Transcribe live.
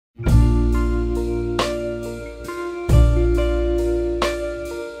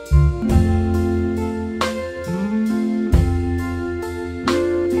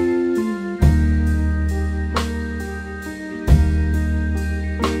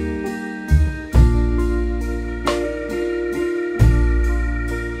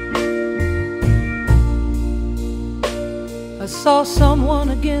saw someone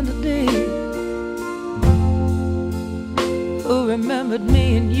again today who remembered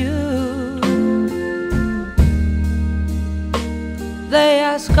me and you. They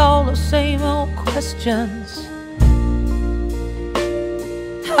ask all the same old questions.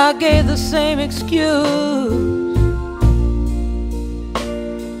 I gave the same excuse.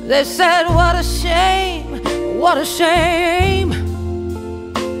 They said, what a shame, what a shame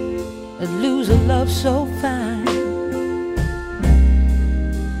to lose a love so fine.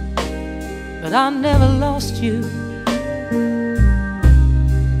 But I never lost you.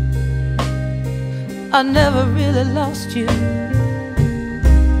 I never really lost you.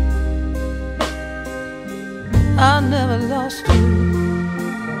 I never lost you.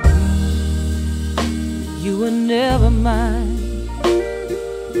 You were never mine.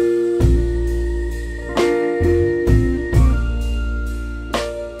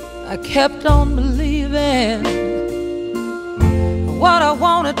 I kept on believing what I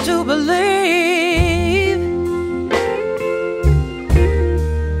wanted to believe.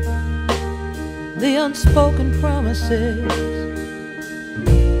 The unspoken promises,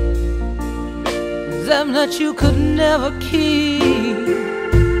 them that you could never keep.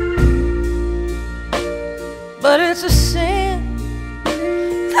 But it's a sin,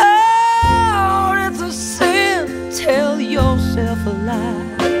 oh, it's a sin. Tell yourself a lie.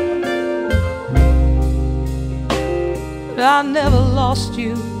 I never lost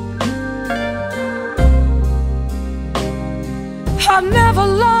you. I never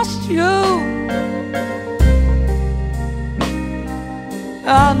lost you.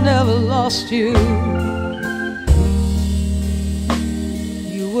 I never lost you.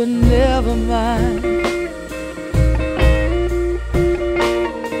 You were never mine.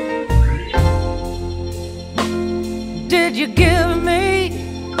 Did you give me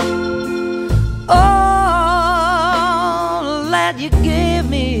all that you gave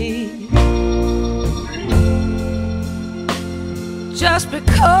me just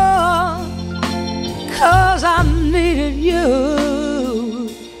because I needed you?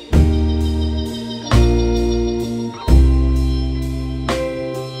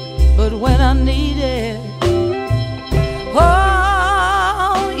 But when I needed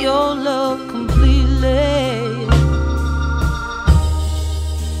oh, your love completely,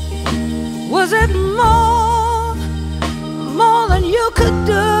 was it more than you could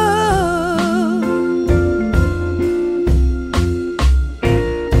do?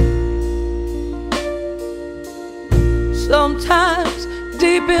 Sometimes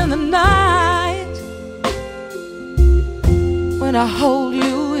deep in the night, when I hold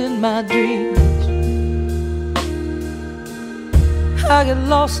you in my dreams, I get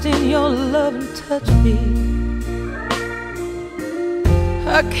lost in your love and touch me.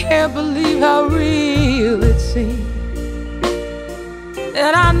 I can't believe how real it seems.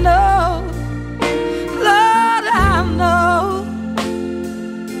 And I know, Lord, I know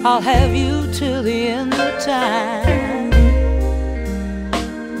I'll have you till the end of time,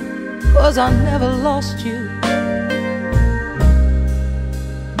 'cause I never lost you.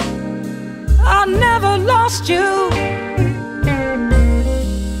 I never lost you.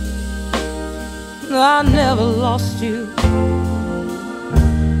 I never lost you.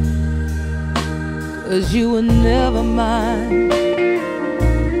 'Cause you were never mine.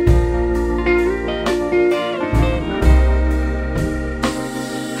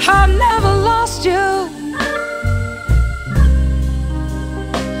 I never lost you.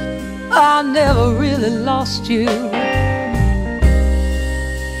 I never really lost you.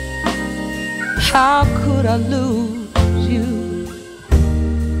 How could I lose you?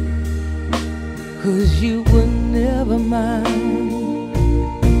 'Cause you were never mine.